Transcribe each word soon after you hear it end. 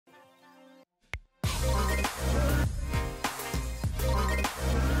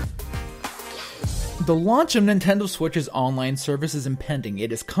The launch of Nintendo Switch's online service is impending.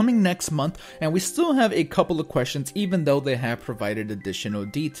 It is coming next month, and we still have a couple of questions even though they have provided additional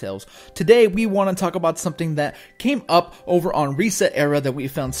details. Today, we want to talk about something that came up over on Resetera that we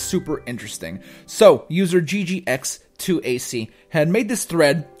found super interesting. So, user GGX2AC had made this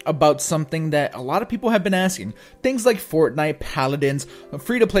thread about something that a lot of people have been asking. Things like Fortnite, Paladins,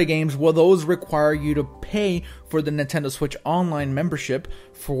 free-to-play games, will those require you to pay for the Nintendo Switch Online membership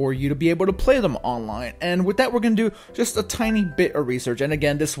for you to be able to play them online? And with that, we're going to do just a tiny bit of research. And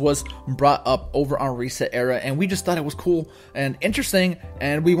again, this was brought up over on Resetera, and we just thought it was cool and interesting,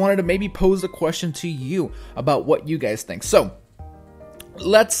 and we wanted to maybe pose a question to you about what you guys think. So,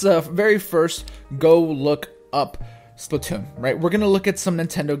 let's very first go look up Splatoon, right? We're going to look at some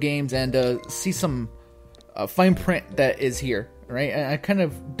Nintendo games and see some fine print that is here, right? I kind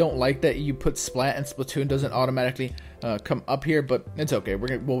of don't like that you put Splat and Splatoon doesn't automatically come up here, but it's okay.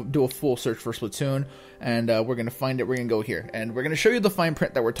 We'll do a full search for Splatoon, and we're going to find it. We're going to go here, and we're going to show you the fine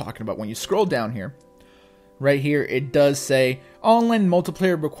print that we're talking about. When you scroll down here, right here, it does say online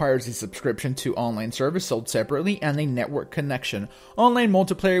multiplayer requires a subscription to online service sold separately and a network connection. Online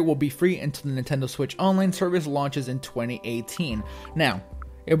multiplayer will be free until the Nintendo Switch Online service launches in 2018. Now,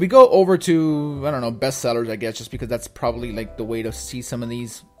 if we go over to, I don't know, bestsellers, I guess, just because that's probably like the way to see some of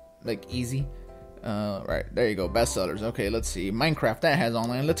these like easy. Right, there you go, bestsellers. Okay, let's see. Minecraft, that has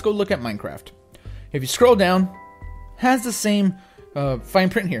online. Let's go look at Minecraft. If you scroll down, has the same fine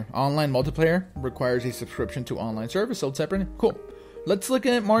print here. Online multiplayer requires a subscription to online service sold separately. Cool. Let's look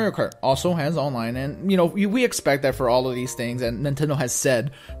at Mario Kart. Also has online, and you know, we expect that for all of these things, and Nintendo has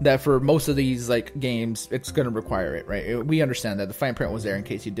said that for most of these like games, it's going to require it, right? We understand that. The fine print was there in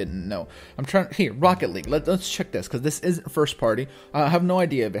case you didn't know. I'm trying here, Rocket League. Let's check this because this isn't first party. I have no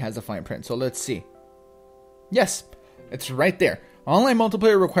idea if it has a fine print, so let's see. Yes, it's right there. Online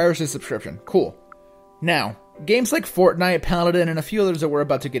multiplayer requires a subscription. Cool. Now, games like Fortnite, Paladin, and a few others that we're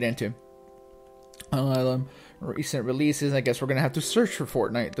about to get into. Recent releases, I guess we're going to have to search for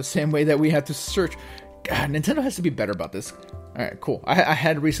Fortnite the same way that we have to search. God, Nintendo has to be better about this. Alright, cool. I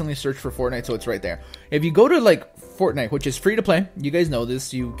had recently searched for Fortnite, so it's right there. If you go to, like, Fortnite, which is free to play, you guys know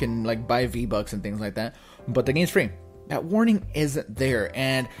this, you can, like, buy V-Bucks and things like that, but the game's free. That warning isn't there,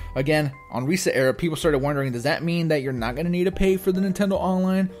 and again, on Resetera, people started wondering, does that mean that you're not going to need to pay for the Nintendo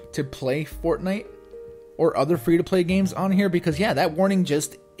Online to play Fortnite or other free-to-play games on here? Because yeah, that warning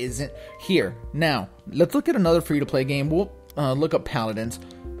just isn't here. Now, let's look at another free-to-play game. We'll look up Paladins,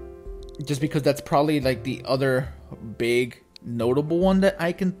 just because that's probably like the other big notable one that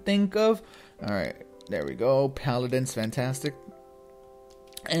I can think of. Alright, there we go. Paladins, fantastic.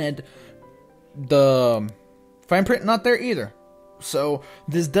 And the fine print not there either. So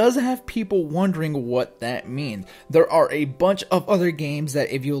this does have people wondering what that means. There are a bunch of other games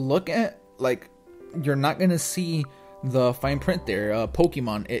that if you look at, like, you're not going to see the fine print there.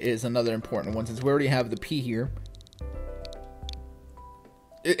 Pokemon is another important one, since we already have the P here.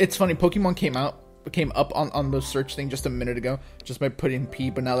 It's funny, Pokemon came up on the search thing just a minute ago, just by putting P,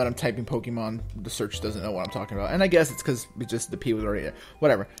 but now that I'm typing Pokemon, the search doesn't know what I'm talking about. And I guess it's because just the P was already there.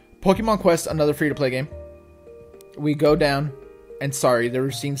 Whatever. Pokemon Quest, another free-to-play game. We go down, and sorry, there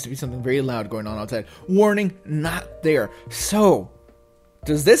seems to be something very loud going on outside. Warning, not there. So,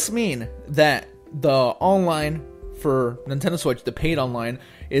 does this mean that the online for Nintendo Switch, the paid online,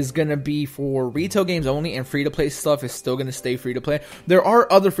 is going to be for retail games only, and free-to-play stuff is still going to stay free-to-play? There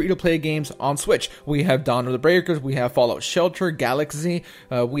are other free-to-play games on Switch. We have Dawn of the Breakers, we have Fallout Shelter, Galaxy,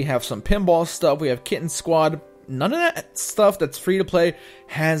 we have some pinball stuff, we have Kitten Squad. None of that stuff that's free to play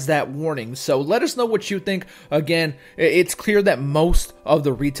has that warning. So let us know what you think. Again, it's clear that most of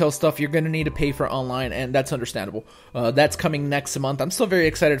the retail stuff you're going to need to pay for online, and that's understandable. That's coming next month. I'm still very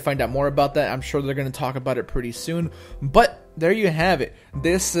excited to find out more about that. I'm sure they're going to talk about it pretty soon. But there you have it.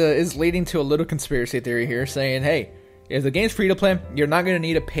 This is leading to a little conspiracy theory here saying, hey, if the game's free to play, you're not going to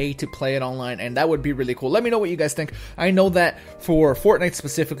need to pay to play it online, and that would be really cool. Let me know what you guys think. I know that for Fortnite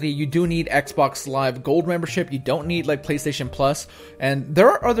specifically, you do need Xbox Live Gold membership. You don't need like PlayStation Plus, and there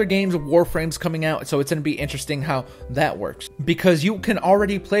are other games, Warframe's coming out, so it's going to be interesting how that works, because you can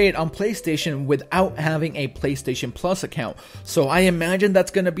already play it on PlayStation without having a PlayStation Plus account. So I imagine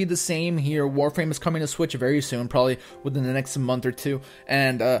that's going to be the same here. Warframe is coming to Switch very soon, probably within the next month or two,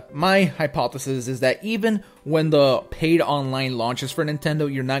 and my hypothesis is that even when the paid online launches for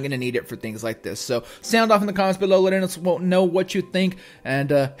Nintendo, you're not going to need it for things like this. So sound off in the comments below, letting us know what you think,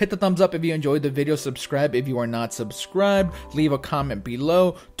 and hit the thumbs up if you enjoyed the video, subscribe if you are not subscribed, leave a comment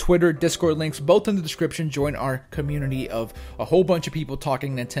below, Twitter, Discord links, both in the description. Join our community of a whole bunch of people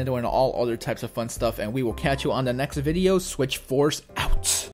talking Nintendo and all other types of fun stuff, and we will catch you on the next video. Switch Force out.